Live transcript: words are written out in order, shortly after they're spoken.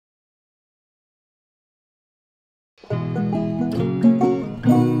Hello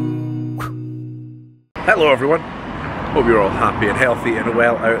everyone, hope you're all happy and healthy and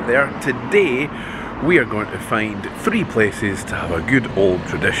well out there. Today we are going to find 3 places to have a good old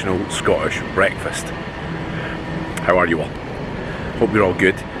traditional Scottish breakfast. How are you all? Hope you're all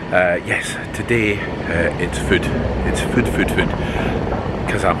good. Yes, today it's food. It's food,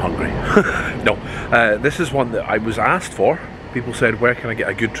 because I'm hungry. No, this is one that I was asked for. People said, where can I get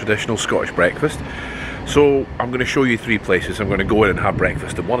a good traditional Scottish breakfast? So I'm going to show you 3 places. I'm going to go in and have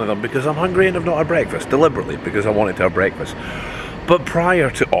breakfast at one of them because I'm hungry and I've not had breakfast, deliberately, because I wanted to have breakfast. But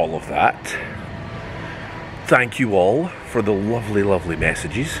prior to all of that, thank you all for the lovely, lovely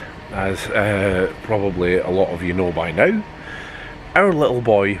messages. As probably a lot of you know by now, our little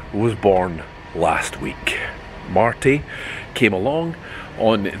boy was born last week. Marty came along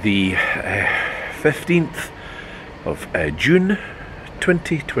on the 15th of June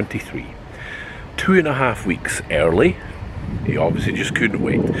 2023. 2.5 weeks early. He obviously just couldn't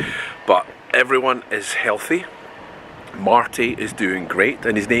wait. But everyone is healthy. Marty is doing great,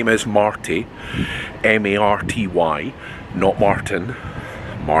 and his name is Marty, M-A-R-T-Y, not Martin,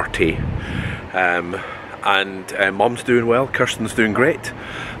 Marty. And Mum's doing well, Kirsten's doing great.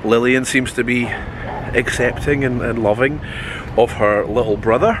 Lillian seems to be accepting and loving of her little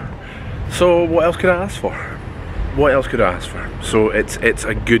brother. So what else could I ask for? What else could I ask for? So it's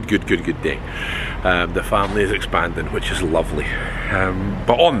a good day. The family is expanding, which is lovely.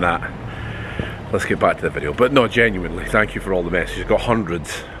 But on that, let's get back to the video. But no, genuinely, thank you for all the messages. Got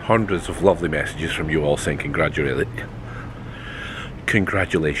hundreds of lovely messages from you all saying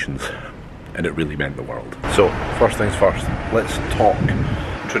congratulations, and it really meant the world. So first things first, let's talk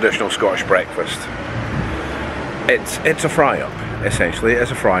traditional Scottish breakfast. It's a fry-up, essentially.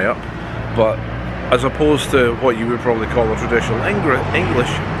 It's a fry-up, but as opposed to what you would probably call a traditional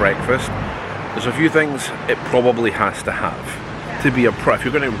English breakfast, there's a few things it probably has to have to be if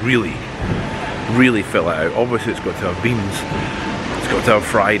you're going to really fill it out. Obviously it's got to have beans, it's got to have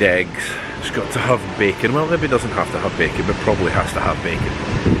fried eggs, it's got to have bacon. Well, maybe it doesn't have to have bacon, but probably has to have bacon.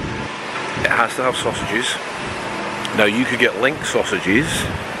 It has to have sausages. Now you could get link sausages,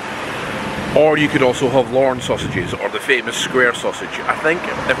 or you could also have Lorne sausages, or the famous square sausage. I think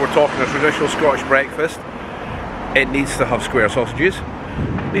if we're talking a traditional Scottish breakfast, it needs to have square sausages,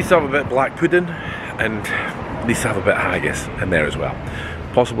 it needs to have a bit of black pudding, and it needs to have a bit of haggis in there as well.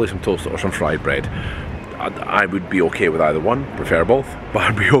 Possibly some toast or some fried bread. I would be okay with either one, prefer both, but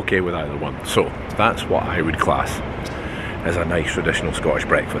I'd be okay with either one. So that's what I would class as a nice traditional Scottish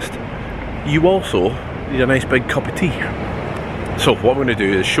breakfast. You also need a nice big cup of tea. So what we're going to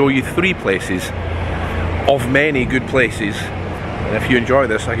do is show you 3 places of many good places, and if you enjoy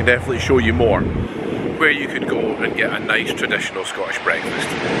this I can definitely show you more where you could go and get a nice traditional Scottish breakfast.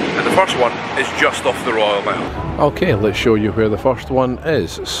 And the first one is just off the Royal Mile. Okay, let's show you where the first one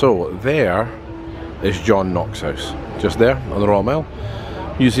is. So there is John Knox's house, just there on the Royal Mile.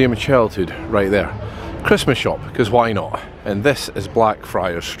 Museum of Childhood right there. Christmas shop, because why not? And this is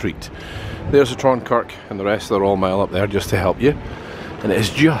Blackfriars Street. There's the Tronkirk and the rest of the Royal Mile up there just to help you. And it is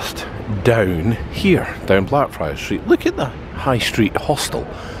just down here, down Blackfriars Street. Look at the High Street Hostel.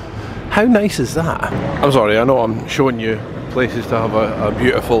 How nice is that? I'm sorry, I know I'm showing you places to have a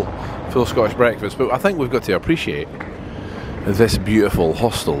beautiful full Scottish breakfast, but I think we've got to appreciate this beautiful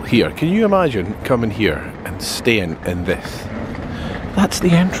hostel here. Can you imagine coming here and staying in this? That's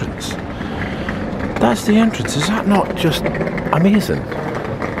the entrance. That's the entrance. Is that not just amazing?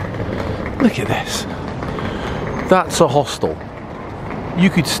 Look at this. That's a hostel. You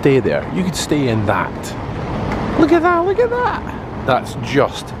could stay there. You could stay in that. Look at that, look at that. That's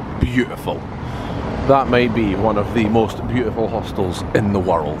just beautiful. That might be one of the most beautiful hostels in the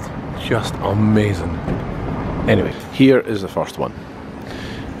world. Just amazing. Anyway, here is the first one.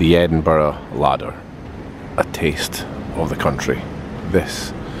 The Edinburgh Ladder. A taste of the country.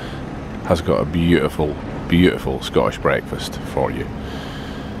 This has got a beautiful, beautiful Scottish breakfast for you.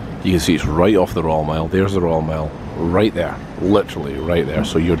 You can see it's right off the Royal Mile. There's the Royal Mile, right there, literally right there.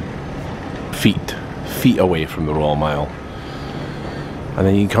 So you're feet away from the Royal Mile. And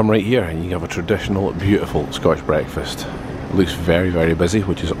then you can come right here and you can have a traditional, beautiful Scottish breakfast. It looks very, very busy,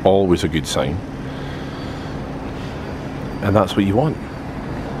 which is always a good sign. And that's what you want.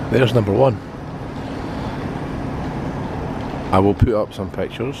 There's number one. I will put up some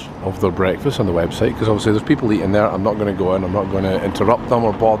pictures of their breakfast on the website, because obviously there's people eating there. I'm not going to go in, I'm not going to interrupt them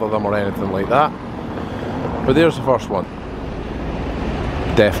or bother them or anything like that. But there's the first one.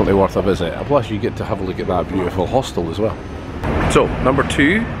 Definitely worth a visit. And plus you get to have a look at that beautiful hostel as well. So number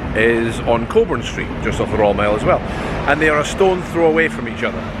 2 is on Coburn Street, just off the Royal Mile as well. And they are a stone throw away from each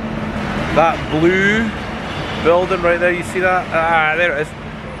other. That blue building right there, you see that? Ah, there it is.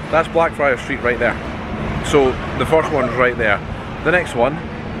 That's Blackfriars Street right there. So the first one's right there. The next one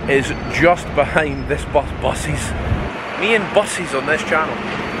is just behind this buses. Me and buses on this channel.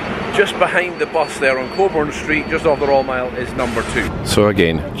 Just behind the bus there on Coburn Street, just off the Royal Mile, is number 2. So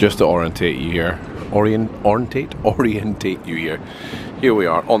again, just to orientate you here, orientate you here. Here we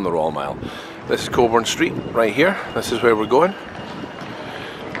are on the Royal Mile. This is Coburn Street right here. This is where we're going.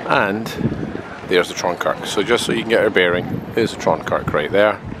 And there's the Tronkirk. So just so you can get our bearing, here's the Tronkirk right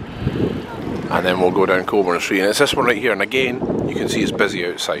there. And then we'll go down Coburn Street, and it's this one right here. And again, you can see it's busy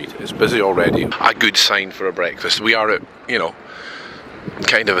outside. It's busy already. A good sign for a breakfast. We are at, you know,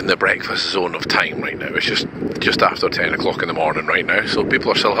 kind of in the breakfast zone of time right now. It's just after 10 o'clock in the morning right now, so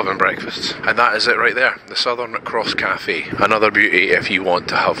people are still having breakfasts. And that is it right there, the Southern Cross Cafe. Another beauty if you want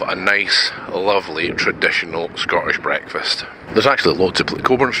to have a nice, lovely, traditional Scottish breakfast. There's actually loads of places.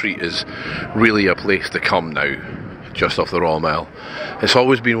 Coburn Street is really a place to come now, just off the Royal Mile. It's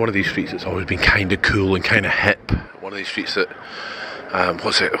always been one of these streets that's always been kind of cool and kind of hip. One of these streets that,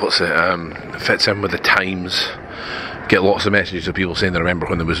 fits in with the times. Get lots of messages of people saying they remember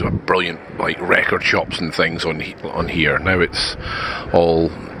when there was a brilliant like record shops and things on here. Now it's all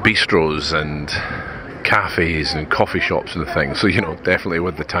bistros and cafes and coffee shops and things. So, you know, definitely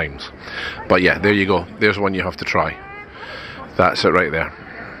with the times. But yeah, there you go. There's one you have to try. That's it right there.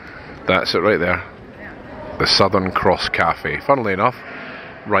 That's it right there. The Southern Cross Cafe. Funnily enough,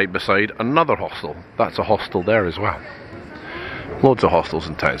 right beside another hostel. That's a hostel there as well. Loads of hostels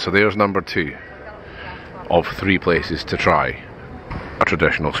in town. So there's number 2 of 3 places to try a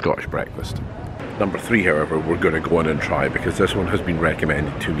traditional Scottish breakfast. Number 3, however, we're going to go in and try because this one has been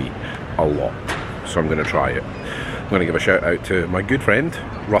recommended to me a lot. So I'm going to try it. I'm going to give a shout out to my good friend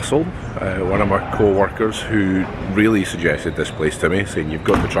Russell, one of my co-workers, who really suggested this place to me, saying you've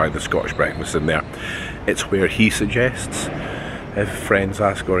got to try the Scottish breakfast in there. It's where he suggests if friends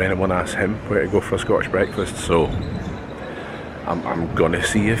ask or anyone asks him where to go for a Scottish breakfast. So I'm gonna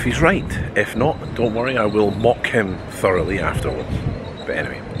see if he's right. If not, don't worry, I will mock him thoroughly afterwards. But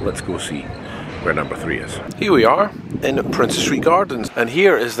anyway, let's go see where number 3 is. Here we are in Princess Street Gardens, and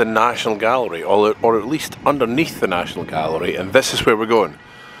here is the National Gallery, or at least underneath the National Gallery, and this is where we're going.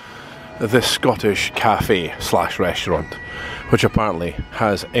 This Scottish cafe slash restaurant, which apparently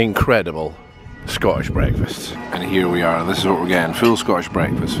has incredible Scottish breakfasts. And here we are, this is what we're getting. Full Scottish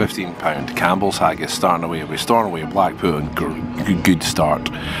breakfast, £15. Campbell's haggis, starting away black pudding, good start.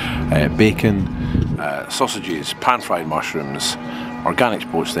 Bacon, sausages, pan-fried mushrooms, organic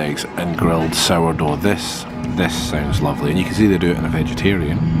poached eggs and grilled sourdough. This sounds lovely. And you can see they do it in a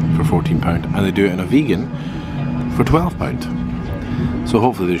vegetarian for £14 and they do it in a vegan for £12. So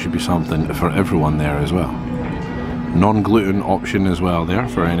hopefully there should be something for everyone there as well. Non-gluten option as well there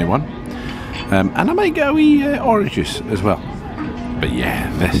for anyone. And I might get a wee orange juice as well. But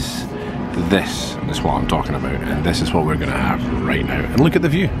yeah, this is what I'm talking about, and this is what we're going to have right now. And look at the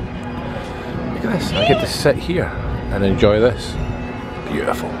view. Look at this. I get to sit here and enjoy this.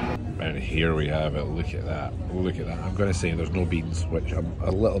 Beautiful. And here we have it. Look at that. Look at that. I'm going to say there's no beans, which I'm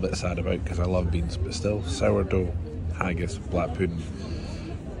a little bit sad about because I love beans, but still, sourdough, haggis, black pudding,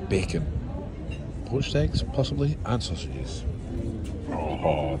 bacon, poached eggs, possibly, and sausages.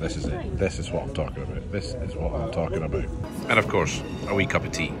 Oh, this is it. This is what I'm talking about. This is what I'm talking about. And of course, a wee cup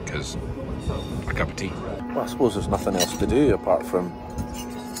of tea, because a cup of tea. Well, I suppose there's nothing else to do apart from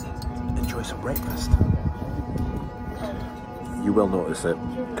enjoy some breakfast. You will notice that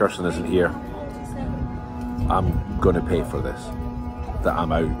Kirsten isn't here. I'm going to pay for this. That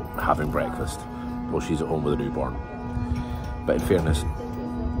I'm out having breakfast while she's at home with a newborn. But in fairness,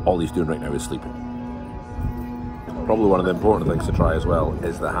 all he's doing right now is sleeping. Probably one of the important things to try as well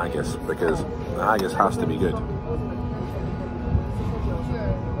is the haggis, because the haggis has to be good.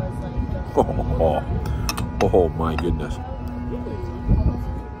 Oh my goodness.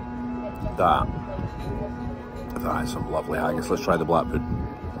 That is some lovely haggis. Let's try the black pudding.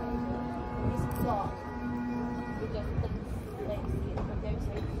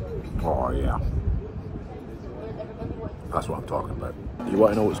 Oh yeah. That's what I'm talking about. You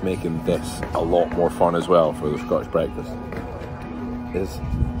want to know what's making this a lot more fun as well for the Scottish breakfast? Is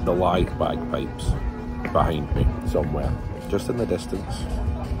the live bagpipes behind me somewhere. Just in the distance.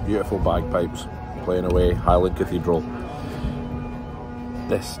 Beautiful bagpipes playing away, Highland Cathedral.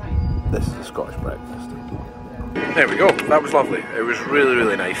 This is the Scottish breakfast. There we go, that was lovely. It was really,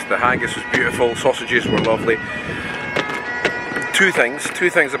 really nice. The haggis was beautiful, sausages were lovely. Two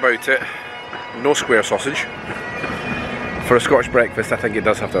things about it. No square sausage. For a Scottish breakfast, I think it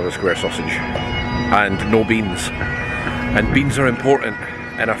does have to have a square sausage. And no beans. And beans are important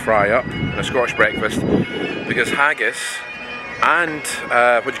in a fry-up, in a Scottish breakfast, because haggis and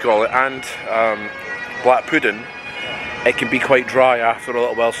and black pudding, it can be quite dry after a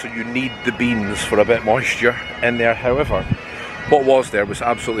little while, so you need the beans for a bit of moisture in there. However, what was there was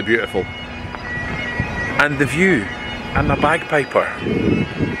absolutely beautiful, and the view and the bagpiper.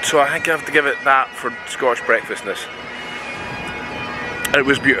 So I think I have to give it that for Scottish breakfastness. It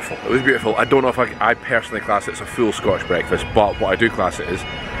was beautiful. It was beautiful. I don't know if I personally class it as a full Scottish breakfast, but what I do class it is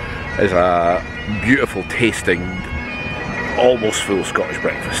a beautiful tasting, almost full Scottish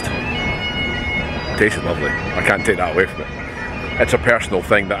breakfast. Tasted lovely. I can't take that away from it. It's a personal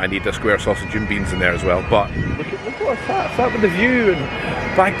thing that I need the square sausage and beans in there as well. But look at what's that? That with the view and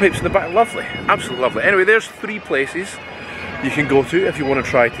bagpipes in the back. Lovely. Absolutely lovely. Anyway, there's 3 places you can go to if you want to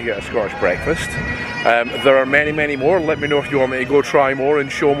try to get a Scottish breakfast. There are many, many more. Let me know if you want me to go try more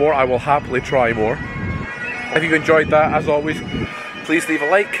and show more. I will happily try more. If you enjoyed that, as always, please leave a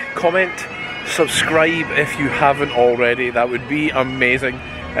like, comment, subscribe if you haven't already. That would be amazing.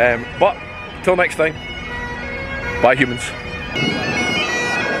 But till next time, bye humans.